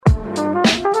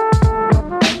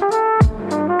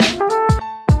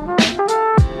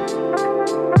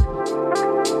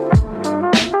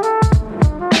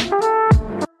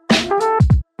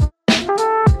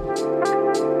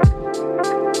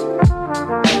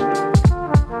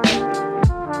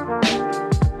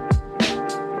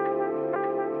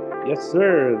Yes,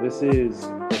 sir. This is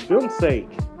For Film's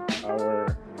Sake,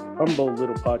 our humble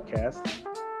little podcast.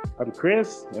 I'm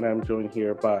Chris, and I'm joined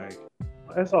here by,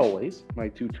 as always, my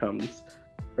two chums,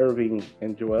 Irving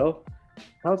and Joel.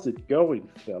 How's it going,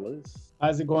 fellas?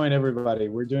 How's it going, everybody?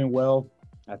 We're doing well.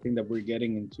 I think that we're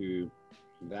getting into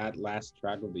that last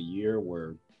track of the year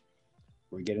where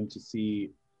we're getting to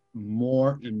see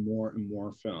more and more and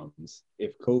more films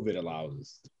if COVID allows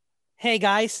us. Hey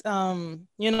guys,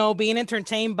 being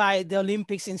entertained by the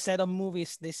Olympics instead of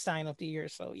movies this time of the year.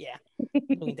 So yeah,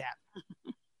 doing that.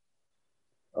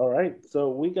 All right, so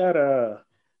we got a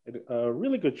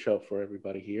really good show for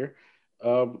everybody here.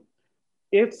 Um,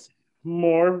 it's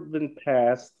more than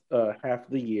past half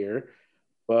the year,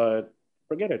 but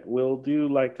forget it. We'll do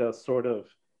like a sort of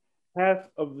half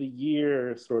of the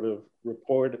year sort of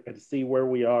report and see where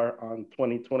we are on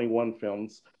 2021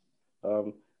 films.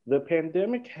 Um, the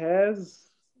pandemic has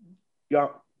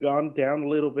gone down a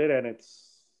little bit, and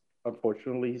it's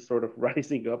unfortunately sort of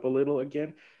rising up a little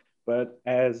again. But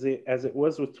as it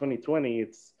was with 2020,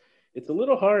 it's a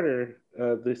little harder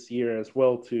this year as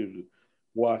well to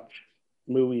watch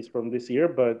movies from this year.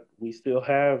 But we still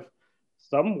have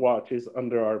some watches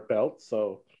under our belt,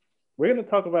 so we're going to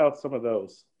talk about some of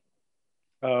those.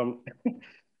 Um,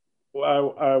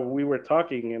 we were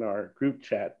talking in our group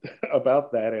chat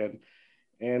about that,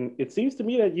 and it seems to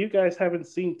me that you guys haven't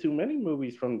seen too many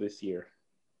movies from this year.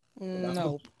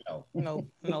 Nope, nope.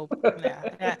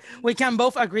 Yeah. We can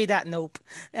both agree that nope.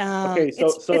 Okay,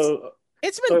 It's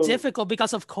it's been so difficult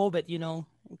because of COVID.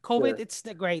 COVID. sure. It's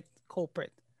the great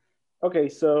culprit. Okay,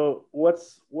 so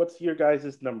what's your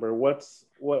guys' number? What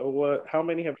how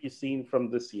many have you seen from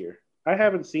this year? I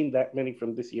haven't seen that many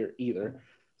from this year either.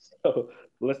 So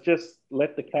let's just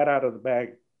let the cat out of the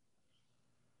bag.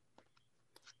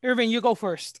 Irving, you go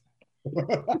first.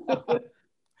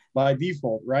 By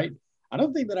default, right? I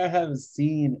don't think that I haven't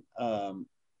seen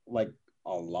like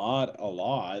a lot.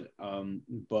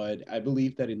 But I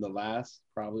believe that in the last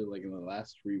probably like in the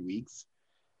last 3 weeks,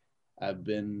 I've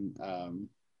been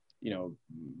you know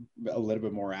a little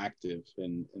bit more active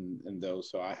in those.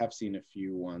 So I have seen a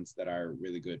few ones that are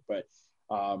really good. But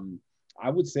um, I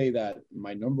would say that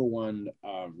my number one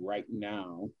right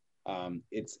now,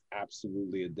 it's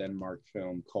absolutely a Denmark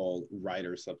film called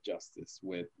Riders of Justice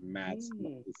with Mads Mm.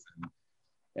 Mikkelsen.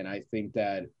 And I think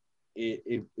that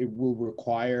it will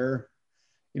require,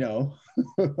 you know,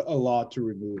 a lot to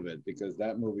remove it because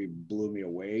that movie blew me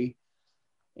away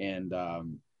and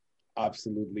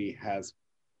absolutely has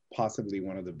possibly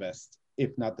one of the best,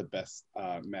 if not the best,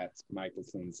 Matt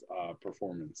Mikkelsen's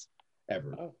performance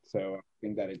ever. Oh, So I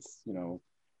think that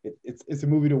it's a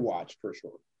movie to watch for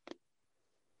sure.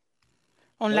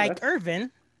 well, Unlike that's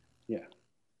Irving, yeah,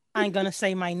 I'm gonna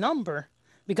say my number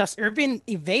because Irving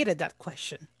evaded that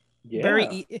question.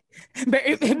 Very, yeah,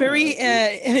 very.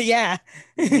 yeah.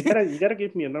 Yeah. You gotta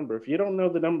give me a number. If you don't know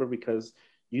the number because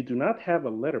you do not have a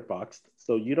letterbox,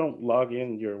 so you don't log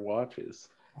in your watches.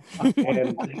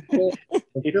 And Well, I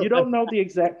if feel, you don't know the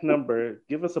exact number,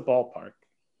 give us a ballpark.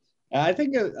 I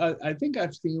think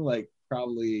I've seen like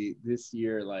probably this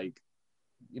year like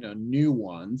new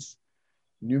ones,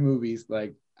 new movies.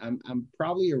 Like I'm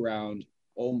probably around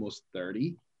almost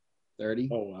 30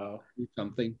 Oh wow.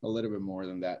 something, a little bit more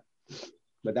than that.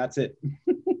 But that's it.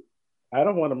 I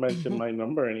don't want to mention my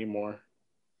number anymore.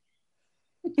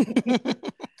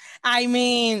 I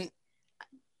mean,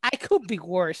 I could be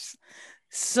worse.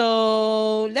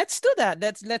 So let's do that.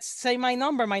 Let's say my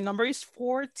number. My number is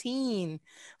 14.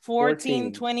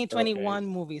 14 14. twenty twenty Okay. one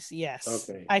movies. Yes.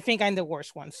 Okay. I think I'm the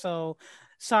worst one. So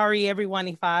sorry everyone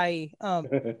if I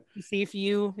if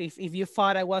you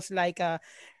thought I was like a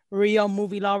real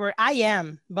movie lover. I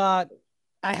am, but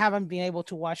I haven't been able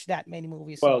to watch that many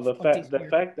movies Well, the of fact this the year.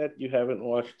 fact that you haven't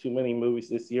watched too many movies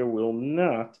this year will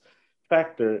not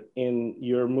factor in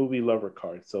your movie lover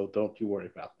card, so don't you worry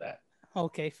about that.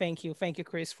 Okay, thank you. Thank you,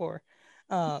 Chris, for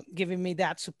giving me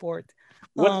that support.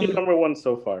 What's your Um, number one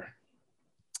so far?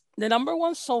 the number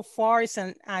one so far is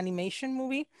an animation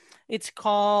movie. It's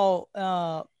called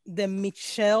The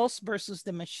Michelles versus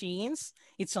the Machines.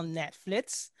 It's on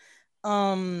Netflix.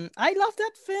 I love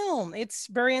that film. It's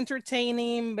very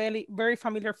entertaining, very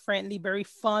familiar friendly, very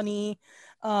funny.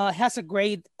 Has a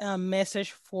great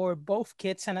message for both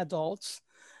kids and adults,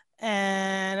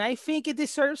 and I think it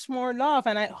deserves more love.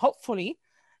 And I hopefully,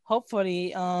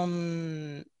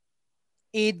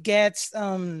 it gets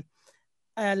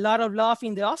a lot of love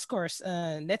in the Oscars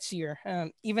next year.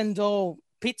 Even though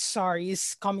Pixar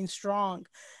is coming strong,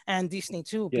 and Disney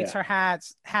too. Yeah. Pixar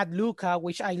had Luca,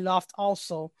 which I loved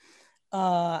also.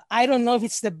 I don't know if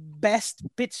it's the best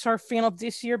Pixar film of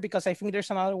this year because I think there's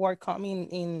another award coming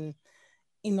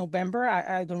in November.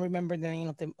 I don't remember the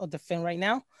name of the film right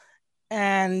now.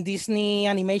 And Disney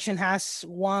Animation has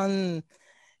one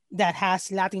that has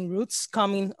Latin roots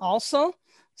coming also.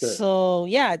 Sure. So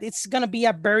yeah, it's gonna be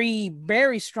a very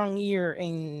very strong year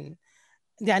in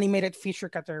the animated feature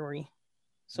category.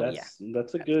 So yeah,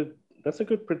 That's a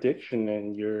good prediction,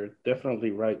 and you're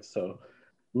definitely right. So,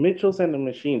 Mitchells and the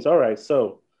Machines. All right.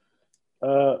 So,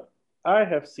 uh, I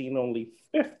have seen only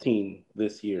 15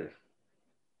 this year,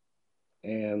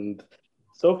 and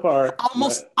so far,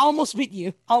 my almost with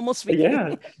you, almost with you.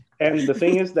 yeah. And the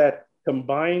thing is that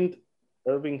combined,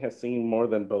 Irving has seen more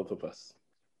than both of us.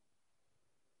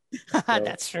 So,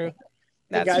 That's true.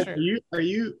 Hey That's guys, true. are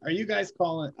you guys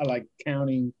calling like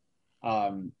counting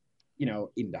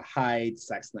In the Heights,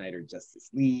 Zack Snyder Justice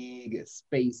League,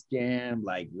 Space Jam,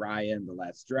 like Ryan the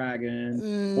Last Dragon.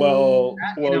 Mm,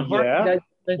 In a heartbeat, yeah, I well,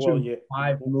 mentioned yeah,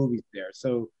 5 movies there.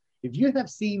 So if you have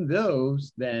seen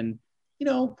those, then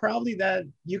probably that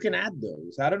you can add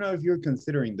those. I don't know if you're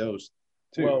considering those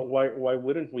too. well, why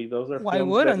wouldn't we? Those are why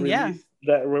films wouldn't? Yeah.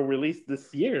 that were released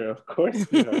this year. Of course,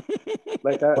 we are.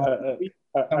 Like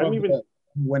But some I'm of even the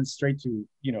went straight to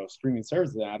streaming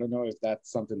services. I don't know if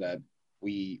that's something that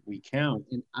we count.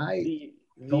 And I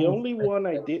the don't only think one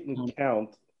I I would didn't count.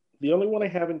 count. The only one I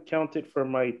haven't counted for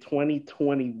my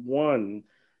 2021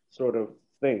 sort of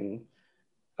thing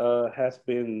has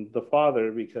been The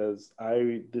Father because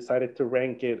I decided to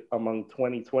rank it among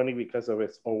 2020 because of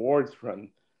its awards run.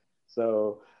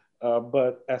 So,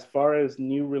 but as far as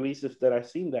new releases that I've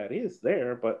seen, that is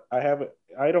there, but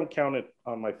I don't count it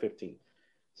on my 15.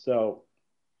 So,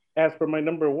 as for my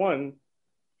number one,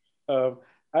 uh,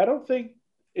 I don't think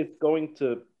it's going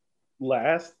to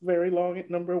last very long at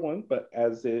number one, but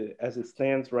as it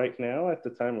stands right now at the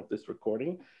time of this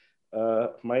recording,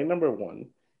 my number one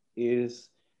is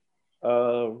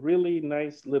a really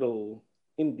nice little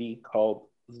indie called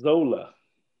Zola.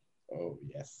 Oh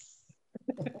yes,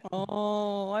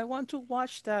 Oh, I want to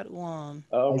watch that one.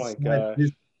 Oh I my saw it this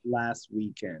gosh. last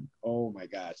weekend. Oh my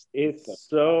gosh, it's so It's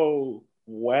so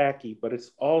wacky, but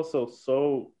it's also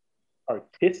so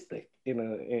artistic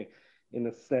in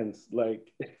a sense.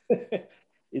 Like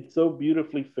it's so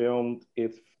beautifully filmed.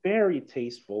 It's very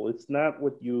tasteful. It's not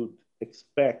what you'd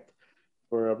expect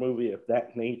for a movie of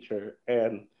that nature.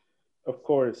 And of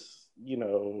course,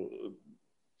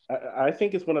 I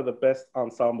think it's one of the best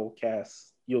ensemble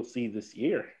casts you'll see this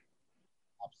year.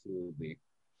 absolutely.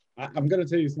 I'm gonna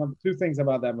tell you two things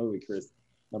about that movie, Chris.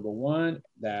 Number one,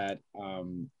 that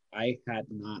I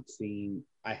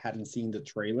hadn't seen the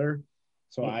trailer,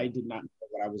 so I Mhm. did not know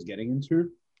what I was getting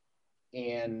into.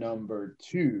 And number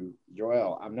two,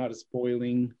 Joel, I'm not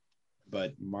spoiling,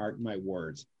 but mark my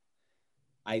words.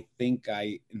 I think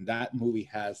I in that movie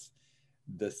has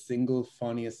the single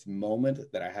funniest moment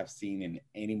that I have seen in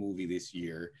any movie this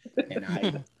year, and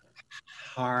I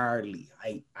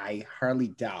hardly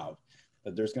doubt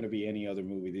that there's going to be any other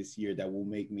movie this year that will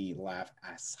make me laugh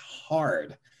as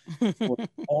hard for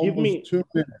Give almost me 2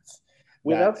 minutes.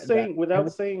 That I was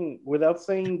without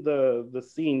saying the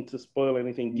scene to spoil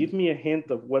anything. Give me a hint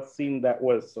of what scene that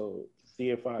was, so see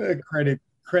if I.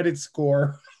 credit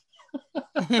score.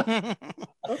 Okay,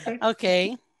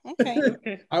 Okay. Okay.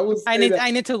 okay. I will say that I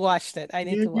need to watch that. I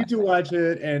need you to need watch to that. watch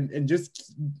it and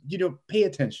just pay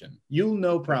attention. You'll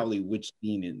know probably which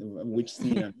scene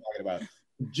I'm talking about.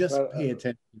 Just Well, pay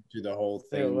attention to the whole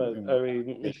yeah, thing but and I what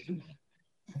mean,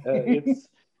 happens. it's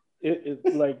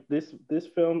it like this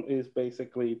film is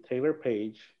basically Taylor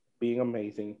Page being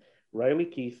amazing, Riley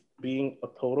Keith being a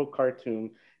total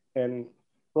cartoon, and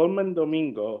Colman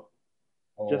Domingo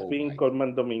just Oh being my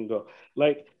Colman Domingo.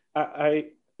 Like I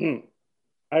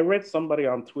I read somebody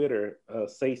on Twitter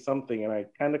say something, and I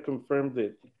kind of confirmed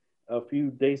it a few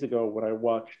days ago when I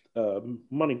watched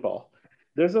Moneyball.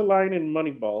 There's a line in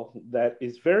Moneyball that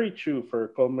is very true for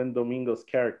Coleman Domingo's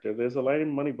character. There's a line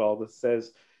in Moneyball that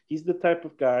says he's the type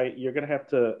of guy you're gonna have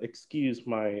to excuse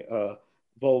my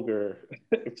vulgar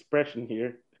expression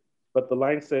here, but the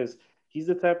line says he's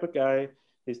the type of guy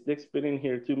his dick's been in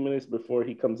here 2 minutes before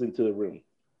he comes into the room.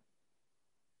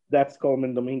 That's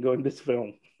Coleman Domingo in this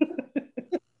film.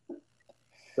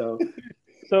 So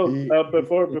he,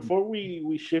 before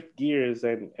we shift gears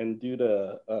and do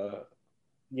the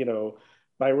you know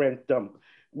buy rent dump,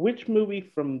 which movie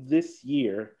from this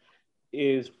year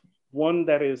is one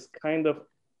that is kind of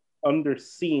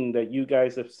underseen that you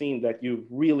guys have seen that you've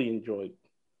really enjoyed?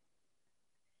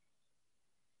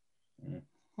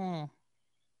 Hmm.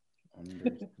 I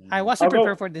understand. wasn't I'll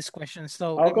prepared go. for this question,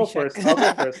 so I'll let me go check. first. I'll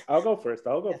go first. I'll go first.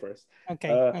 I'll go Yeah. first. Okay.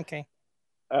 Uh, Okay.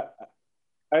 uh,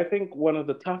 I think one of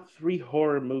the top three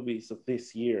horror movies of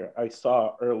this year I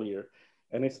saw earlier,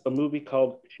 and it's a movie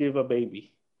called Shiva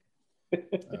Baby.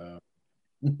 Uh,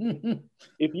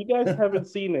 If you guys haven't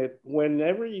seen it,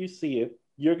 whenever you see it,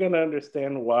 you're gonna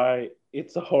understand why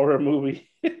it's a horror movie.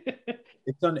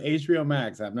 it's on HBO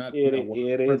Max. I'm not, It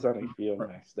is 100%, on HBO sure,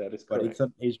 Max. That is but it's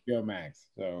correct. on HBO Max.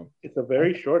 So It's a I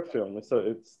very short film. It's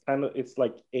kind of it's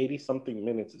like 80 something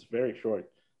minutes. It's very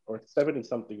short, or 70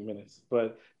 something minutes.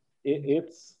 But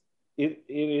it's it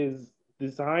is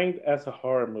designed as a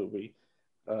horror movie.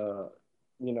 Uh,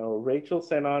 Rachel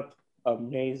Sennott,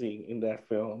 amazing in that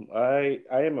film. I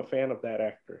am a fan of that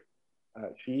actor.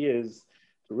 She is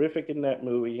terrific in that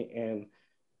movie, and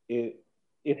it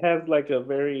it has like a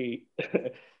very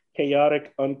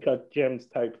chaotic uncut gems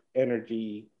type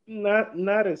energy.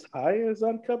 Not as high as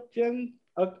uncut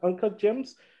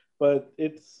gems, but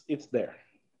it's there.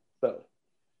 So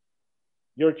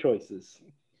your choices.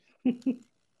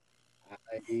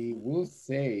 I will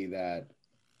say that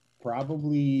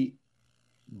probably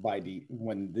by the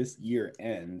when this year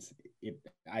ends,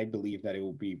 I believe that it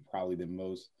will be probably the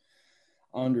most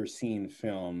underseen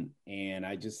film. And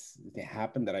it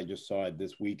happened that I just saw it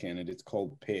this weekend, and it's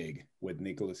called Pig with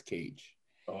Nicolas Cage.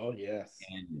 Oh yes.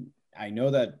 And I know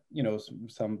that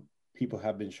some people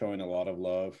have been showing a lot of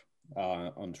love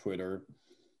on Twitter,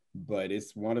 but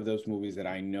it's one of those movies that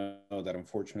I know that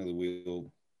unfortunately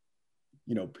will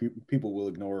people will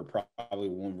ignore, probably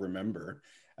won't remember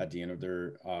at the end of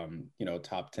their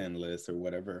top 10 list or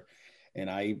whatever. And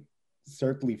I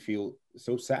certainly feel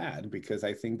so sad because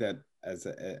I think that as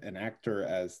an actor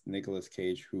as Nicolas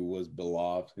Cage, who was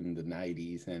beloved in the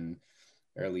 90s and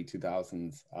early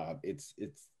 2000s, it's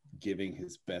giving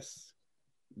his best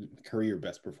career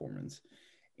best performance.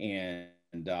 And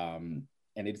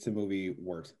it's a movie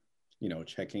worth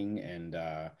checking.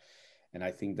 And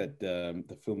I think that the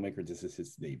filmmaker, this is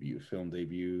his film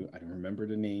debut. I don't remember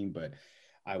the name, but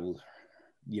I will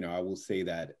I will say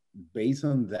that based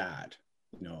on that,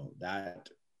 that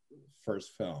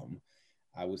first film,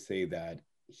 I would say that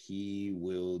he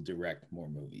will direct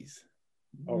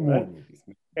All more right. movies.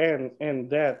 And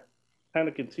that kind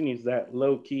of continues that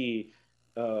low key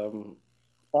um,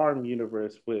 farm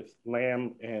universe with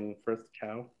Lamb and First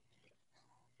Cow.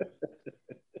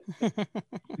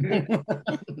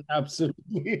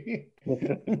 Absolutely.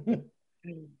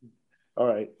 All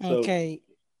right. So Okay.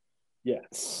 yeah.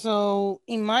 So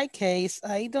in my case,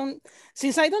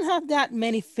 since I don't have that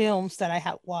many films that I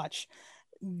have watched,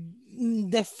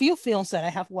 the few films that I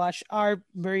have watched are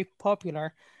very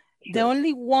popular. The Sure.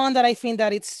 only one that I think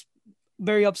that it's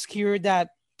very obscure that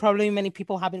probably many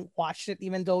people haven't watched it,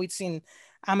 even though it's in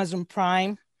Amazon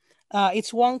Prime.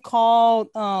 It's one called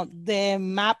The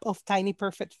Map of Tiny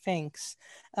Perfect Things.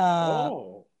 Uh,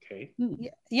 Oh, okay.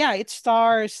 yeah, it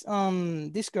stars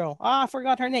this girl. I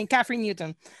forgot her name, Catherine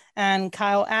Newton, and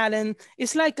Kyle Allen.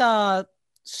 It's like a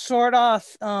sort of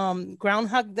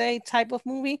Groundhog Day type of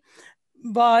movie,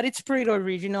 but it's pretty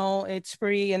original. It's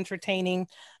pretty entertaining,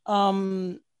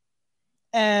 um,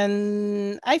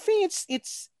 and I think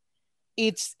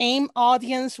its aim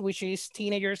audience, which is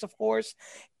teenagers, of course,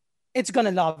 it's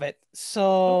gonna love it.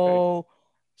 Okay.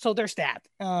 So there's that.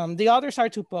 The others are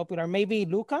too popular. Maybe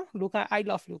Luca. Luca, I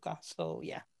love Luca. So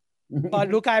yeah, but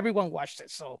Luca, everyone watched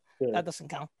it, so Sure. that doesn't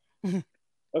count.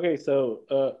 Okay, so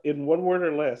in one word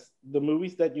or less, the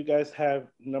movies that you guys have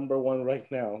number one right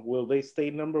now, will they stay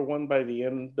number one by the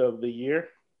end of the year?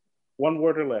 One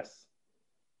word or less.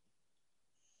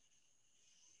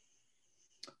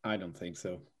 I don't think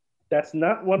so. That's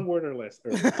not one word or less,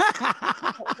 Irving.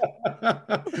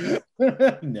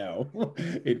 No,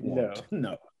 it won't.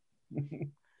 No.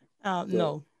 No. So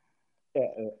No.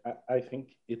 yeah, I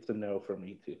think it's a no for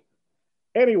me too.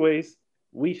 Anyways,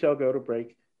 we shall go to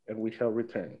break and we shall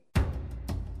return.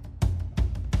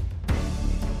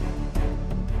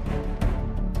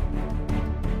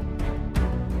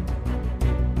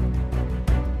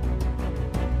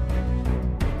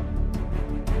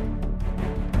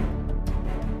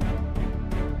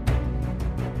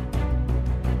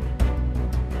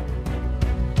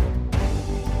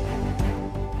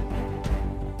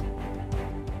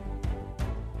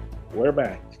 We're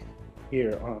back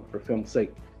here on For Film's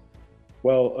Sake.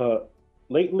 Well,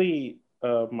 lately,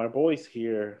 my boys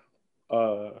here,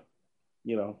 uh,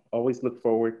 always look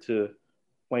forward to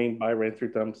playing Buy Rent or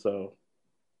Dump. So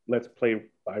let's play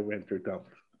Buy Rent or Dump.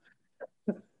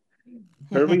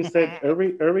 Irving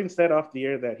said off the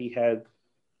air that he had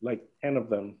like 10 of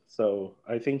them. So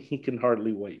I think he can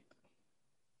hardly wait.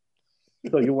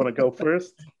 So you want to go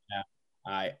first? Yeah,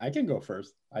 I can go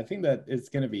first. I think that it's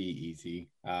gonna be easy.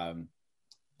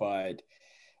 But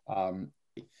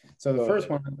So the Go first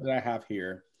ahead. one that I have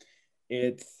here,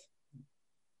 it's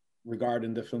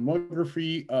regarding the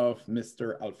filmography of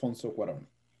Mr. Alfonso Cuarón.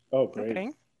 Oh, great. Okay.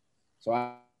 So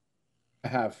I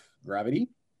have Gravity,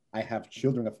 I have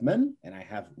Children of Men, and I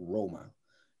have Roma.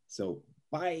 So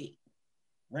buy,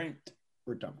 rent,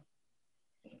 or dump.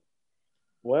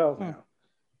 Well, Hmm. now,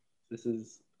 this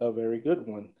is a very good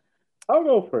one. I'll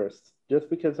go first, just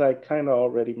because I kind of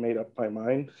already made up my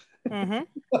mind. Mm-hmm.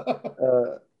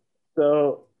 Uh,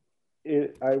 so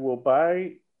I will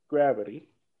buy Gravity.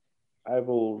 I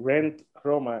will rent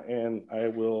Roma, and I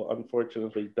will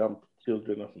unfortunately dump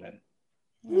Children of Men.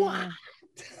 What? Mm,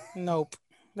 nope.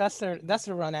 That's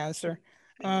the wrong answer.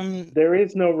 Um. There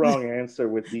is no wrong answer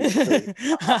with these three.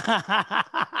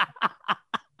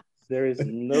 There is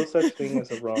no such thing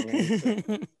as a wrong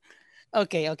answer.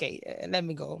 Okay, okay. Let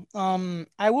me go.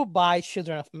 I will buy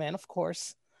Children of Men, of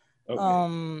course.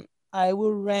 Okay, I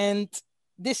will rent.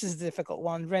 This is a difficult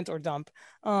one. Rent or dump.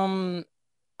 Um,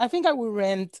 I think I will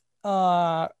rent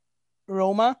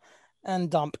Roma and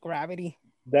dump Gravity.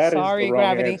 that is the Sorry, wrong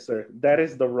Gravity. answer. That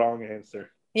is the wrong answer.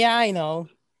 Yeah, I know.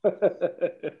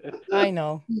 I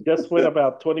know. Just when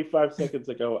about 25 seconds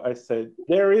ago I said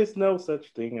there is no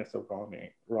such thing as a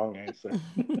wrong answer.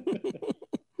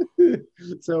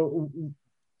 So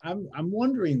I'm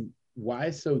wondering why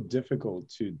it's so difficult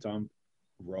to dump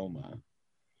Roma.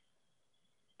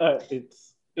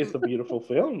 It's a beautiful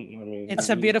film. I mean, It's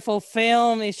a beautiful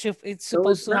film. It's So it's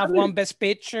supposed to have one gravity. Best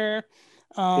Picture. it,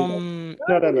 So Um,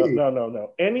 no, no, no, gravity. no, no,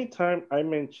 no. Anytime I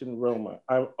mention Roma,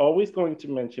 I'm always going to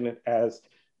mention it as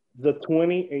the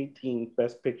 2018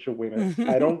 Best Picture winner.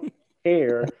 I don't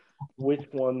care which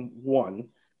one won.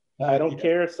 I don't Yes.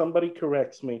 care if somebody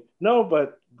corrects me. No,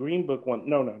 but Green Book won.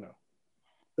 No, no, no.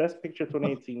 Best Picture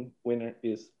 2018 winner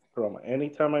is Roma.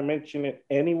 Anytime I mention it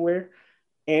anywhere,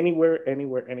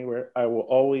 I will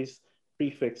always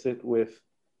prefix it with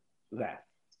that.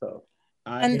 So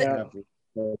I and yeah, have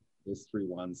read these three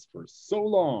ones for so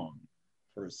long,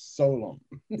 for so long.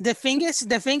 the thing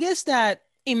is that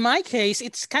in my case,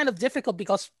 it's kind of difficult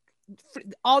because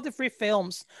all the three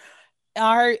films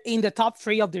are in the top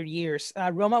three of their years.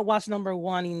 Roma was number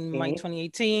one in my mm-hmm,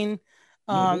 2018.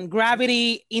 mm-hmm,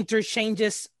 Gravity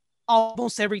interchanges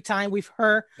almost every time with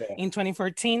her yeah, in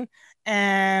 2014.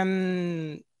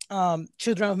 And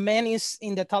Children of Men is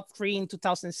in the top three in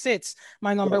 2006.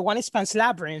 My number right, one is Pan's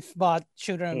Labyrinth, but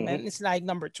Children of Men mm-hmm, is like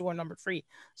number two or number three.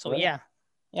 So right, yeah,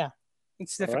 yeah,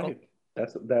 it's all difficult. right.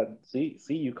 That's that. See,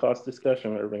 you caused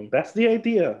discussion, Irving. That's the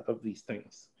idea of these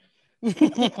things.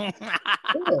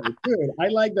 Good, good. I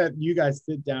like that you guys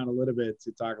sit down a little bit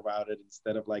to talk about it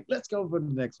instead of like, let's go for the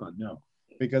next one. No,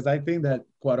 because I think that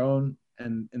Cuaron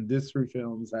and these three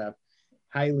films have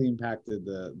highly impacted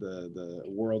the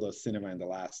world of cinema in the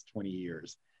last 20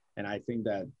 years. And I think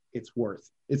that it's worth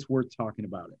talking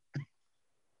about it.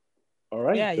 All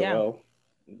right, Yeah, yeah. Joel,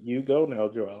 you go now,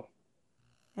 Joel.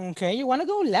 Okay, you want to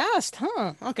go last,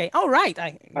 huh? Okay, all right.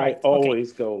 I Right. Okay.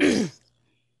 always go last.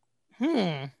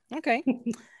 Okay.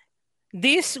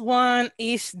 This one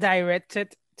is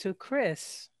directed to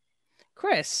Chris.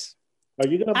 Chris, Are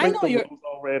you gonna I break know the you're. rules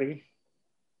already?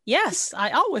 Yes,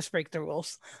 I always break the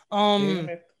rules. Damn Um.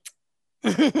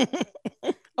 it!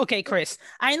 Okay, Chris.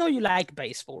 I know you like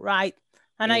baseball, right?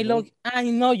 And I Mm-hmm. look. I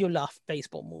know you love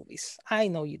baseball movies. I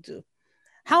know you do.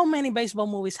 How many baseball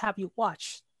movies have you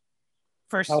watched?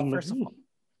 How First of many? all,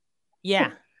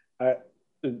 yeah, I,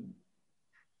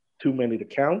 too many to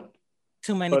count,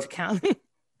 too many to but count.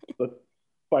 but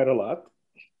quite a lot.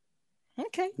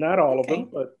 Okay, Not all of okay, them,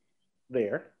 but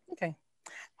there. okay.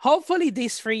 Hopefully,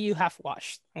 these three you have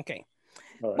watched. Okay.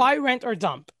 All right. Buy, rent, or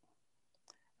dump.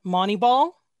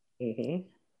 Moneyball, Mm-hmm.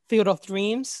 Field of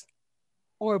Dreams,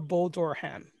 or Bull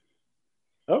Durham.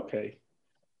 Okay.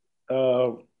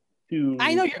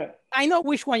 I know To you're. I know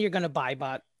which one you're gonna buy,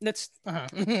 but let's.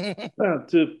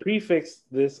 to prefix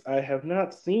this, I have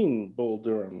not seen Bull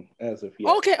Durham as of yet.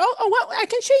 Okay. Oh, well, I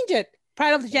can change it.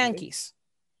 Pride of the Okay. Yankees.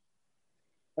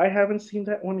 I haven't seen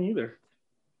that one either.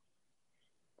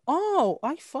 Oh,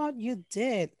 I thought you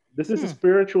did. Hmm. This is a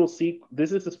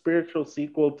spiritual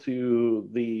sequel to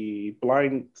the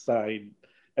Blind Side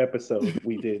episode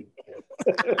we did.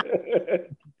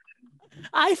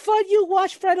 I thought you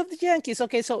watched Pride of the Yankees.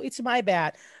 Okay, so it's my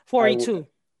bad. I w- 42.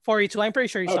 42. I'm pretty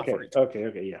sure you saw okay, 42. okay,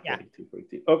 okay, yeah, Yeah. 42,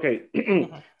 42. Okay,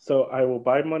 Mhm. so I will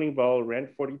buy Moneyball, rent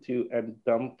 42, and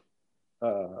dump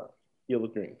uh, Field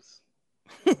of Dreams.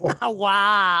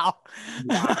 Wow.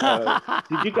 Uh,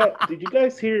 did you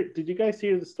guys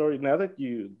hear the story? Now that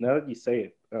you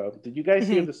say it, did you guys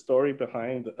hear Mhm. the story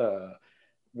behind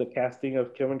the casting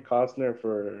of Kevin Costner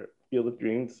for Field of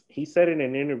Dreams? He said in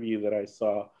an interview that I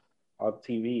saw on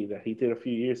TV that he did a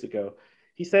few years ago.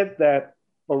 He said that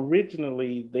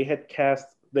originally they didn't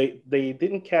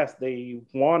cast, they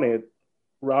wanted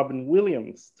Robin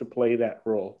Williams to play that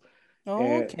role. Oh,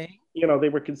 And okay. they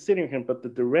were considering him, but the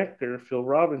director, Phil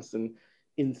Robinson,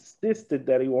 insisted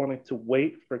that he wanted to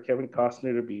wait for Kevin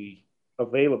Costner to be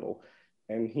available.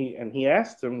 And he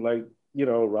asked him, like,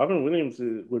 Robin Williams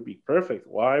would be perfect.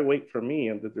 Why wait for me?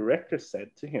 And the director said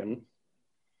to him,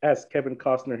 as Kevin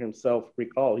Costner himself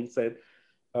recalled, he said,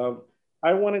 um,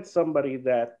 I wanted somebody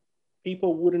that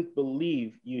people wouldn't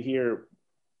believe you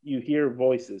hear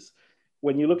voices.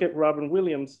 When you look at Robin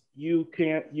Williams, you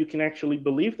can actually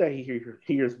believe that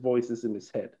hears voices in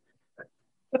his head.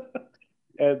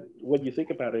 And when you think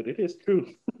about it, it is true.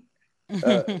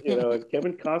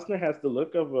 Kevin Costner has the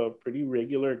look of a pretty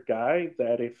regular guy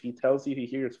that if he tells you he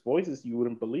hears voices, you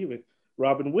wouldn't believe it.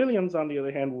 Robin Williams, on the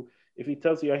other hand, if he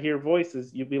tells you I hear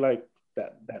voices, you'd be like,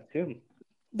 that's him.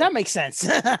 That makes sense.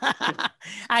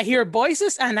 I hear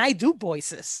voices and I do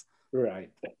voices.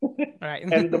 Right. Right.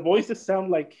 And the voices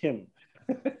sound like him.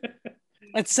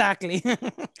 Exactly.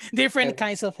 Different And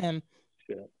kinds of him.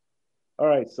 sure. All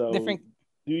right, so Different.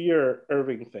 do your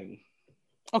Irving thing.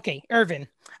 Okay, Irvin.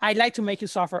 I'd like to make you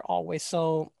suffer always.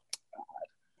 So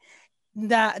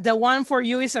the one for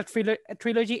you is a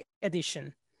trilogy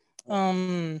edition.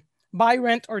 Buy,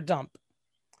 rent, or dump.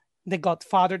 The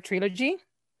Godfather trilogy,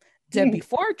 the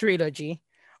Before trilogy,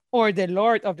 or the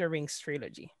Lord of the Rings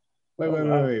trilogy. Wait, Oh wait, wait,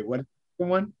 wow. wait. What is the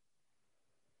one?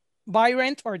 Buy,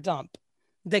 rent, or dump.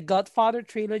 The Godfather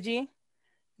trilogy,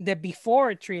 the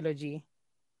Before trilogy,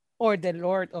 or the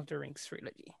Lord of the Rings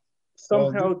trilogy. Well,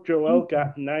 there's Somehow Joel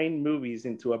got 9 movies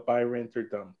into a buy, rent, or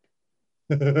dump.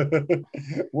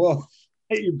 well,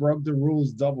 you broke the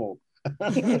rules double.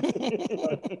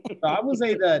 So I will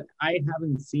say that I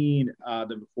haven't seen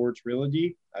the Before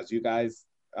trilogy. As you guys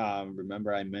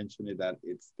remember, I mentioned it that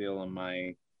it's still on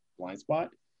my blind spot.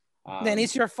 Then Um,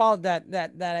 it's your fault that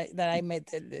I made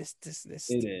this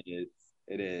list. it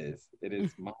is, it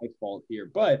is my fault here.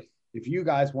 But if you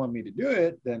guys want me to do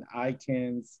it, then I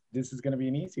can. This is going to be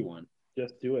an easy one.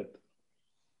 Just do it.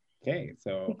 Okay,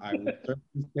 so I will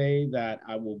certainly say that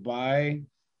I will buy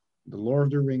the Lord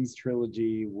of the Rings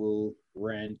trilogy, will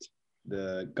rent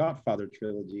the Godfather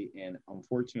trilogy, and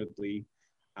unfortunately,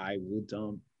 I will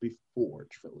dump Before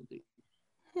trilogy.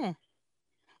 Hmm.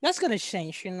 That's gonna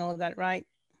change, that, right?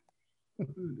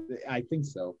 I think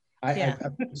so. Yeah.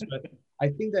 I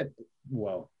think that.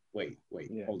 Well, wait,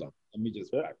 Yeah. hold on. Let me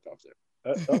just Uh, back off there.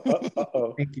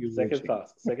 oh. Thank you, Second Luigi.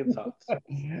 thoughts. Second thoughts.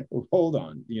 Hold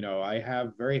on. I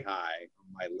have very high on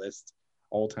my list,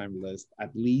 all-time list,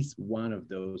 at least one of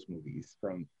those movies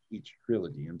from each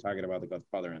trilogy. I'm talking about The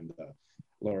Godfather and the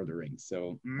Lord of the Rings.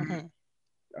 So, Mhm.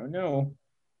 oh no,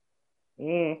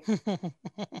 Mm,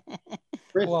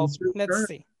 Chris, Well, it's your let's turn.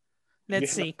 see. you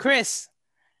Let's have, see. Chris,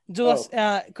 do us.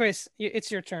 oh, Chris,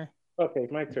 it's your turn. okay,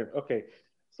 my turn. Okay.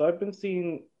 So I've been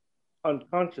seeing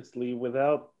unconsciously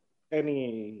without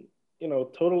any,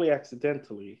 totally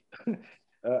accidentally.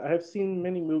 I have seen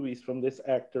many movies from this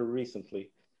actor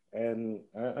recently, and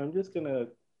I'm just gonna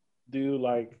do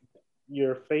like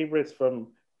your favorites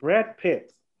from Brad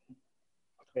Pitt.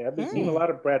 Okay, I've been seeing a Hmm. lot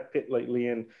of Brad Pitt lately,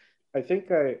 and I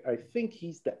think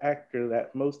he's the actor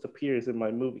that most appears in my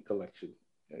movie collection.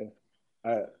 And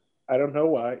I I don't know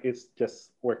why. It's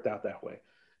just worked out that way.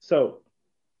 So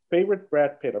favorite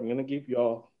Brad Pitt. I'm gonna give you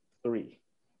all three.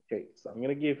 Okay, so I'm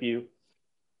gonna give you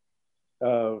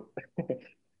uh,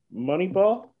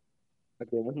 Moneyball.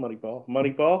 Again with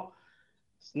Moneyball,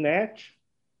 Snatch,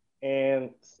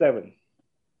 and Seven.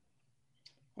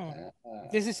 Hmm. Uh,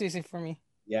 This is easy for me.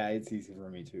 yeah, it's easy for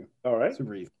me too. All right,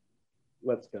 Super easy.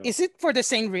 let's go. Is it for the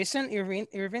same reason,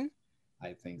 Irvin?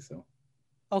 I think so.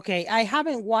 Okay, I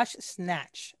haven't watched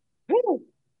Snatch. Should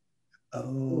I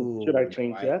Oh no,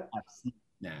 change I that? have seen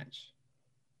Snatch.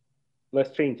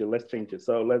 Let's change it. Let's change it.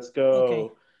 So let's Okay.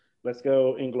 go. Let's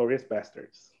go. Inglorious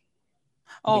Bastards.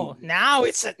 Oh, now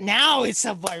it's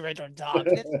a boy red or dog.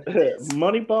 Let's do this.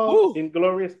 Moneyball, Woo.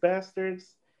 Inglorious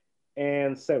Bastards,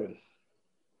 and Seven.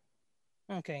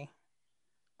 Okay.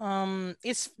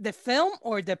 It's the film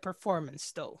or the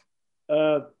performance though?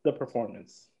 The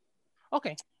performance.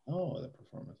 Okay. Oh, the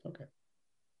performance. Okay.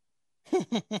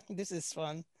 This is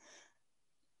fun.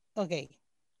 Okay.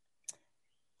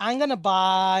 I'm gonna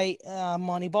buy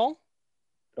Moneyball.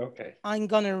 Okay. I'm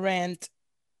gonna rent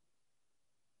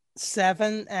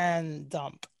Seven and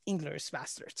dump English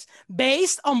Bastards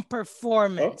based on Okay.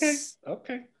 performance.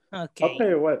 Okay. I'll tell Okay.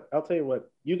 you what. I'll tell you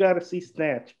what. You got to see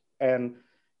Snatch, and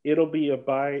it'll be a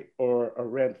buy or a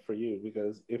rent for you.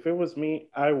 Because if it was me,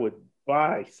 I would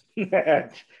buy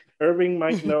Snatch. Irving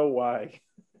might know why.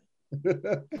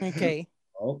 Okay.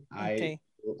 Well, I Okay.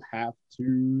 will have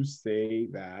to say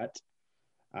that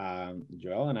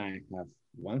Joel and I have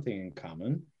one thing in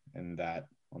common, and that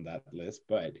on that list.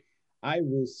 But I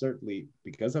will certainly,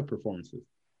 because of performances,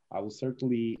 I will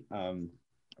certainly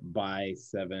buy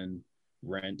Seven,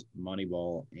 rent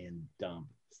Moneyball, and dump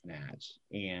Snatch,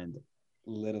 and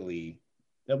literally,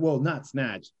 well, not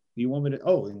Snatch. Do you want me to?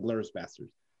 Oh, Inglourious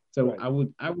Bastards. So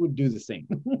Right. I would do the same.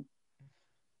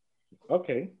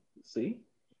 Okay. See,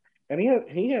 and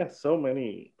he has so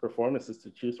many performances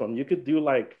to choose from. You could do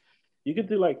like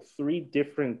three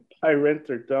different Tyrant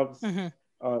or Dubs Hmm.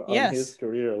 on his Yes.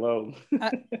 career alone.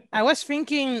 I, I was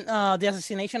thinking the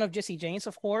assassination of Jesse James,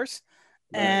 of course,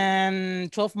 Right.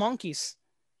 and 12 Monkeys.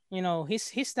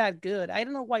 He's that good. I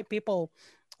don't know why people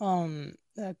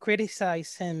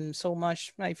criticize him so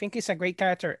much. I think he's a great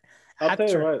character I'll tell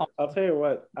you actor. what. I'll tell you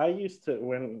what. I used to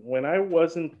when I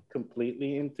wasn't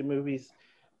completely into movies,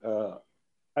 uh,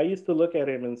 I used to look at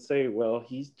him and say, well,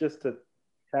 he's just a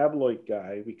tabloid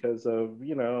guy because of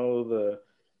the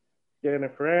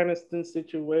Jennifer Aniston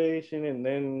situation, and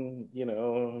then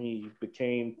he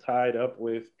became tied up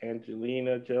with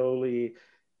Angelina Jolie,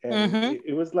 and Mm-hmm.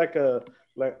 it was like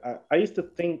I used to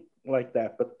think like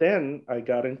that, but then I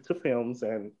got into films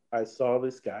and I saw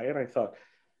this guy and I thought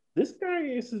this guy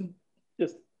isn't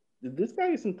just this guy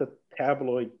isn't the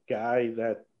tabloid guy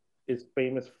that is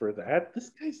famous for that.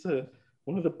 This guy's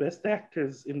one of the best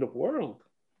actors in the world.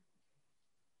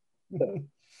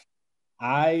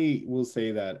 I will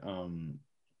say that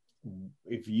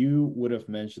if you would have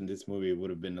mentioned this movie, it would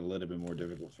have been a little bit more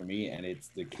difficult for me, and it's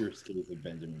The Curious Case of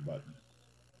Benjamin Button.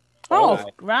 Oh, Oh, I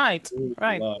right, really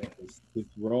right. love his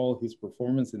role, his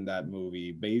performance in that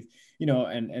movie.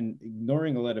 And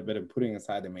ignoring a little bit of putting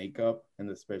aside the makeup and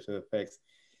the special effects,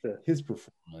 yeah, his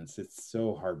performance, it's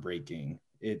so heartbreaking.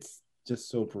 It's just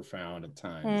so profound at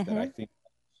times that I Mm-hmm. think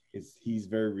is he's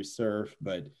very reserved,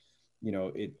 but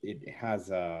it has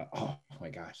oh my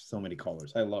gosh, so many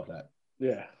colors. I love that.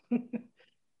 yeah.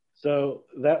 So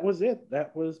that was it.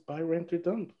 That was by Rent or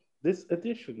Dump this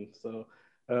edition. So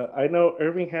I know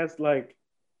Irving has like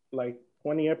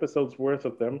 20 episodes worth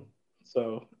of them.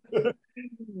 So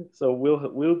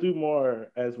we'll do more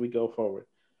as we go forward.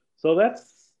 So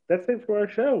that's it for our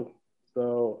show.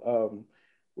 So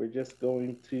we're just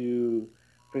going to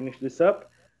finish this up.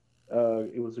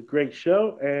 It was a great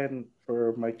show, and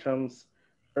for my chums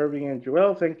Irving and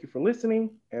Joel, thank you for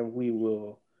listening, and we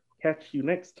will catch you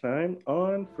next time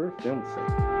on For Film's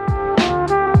Sake.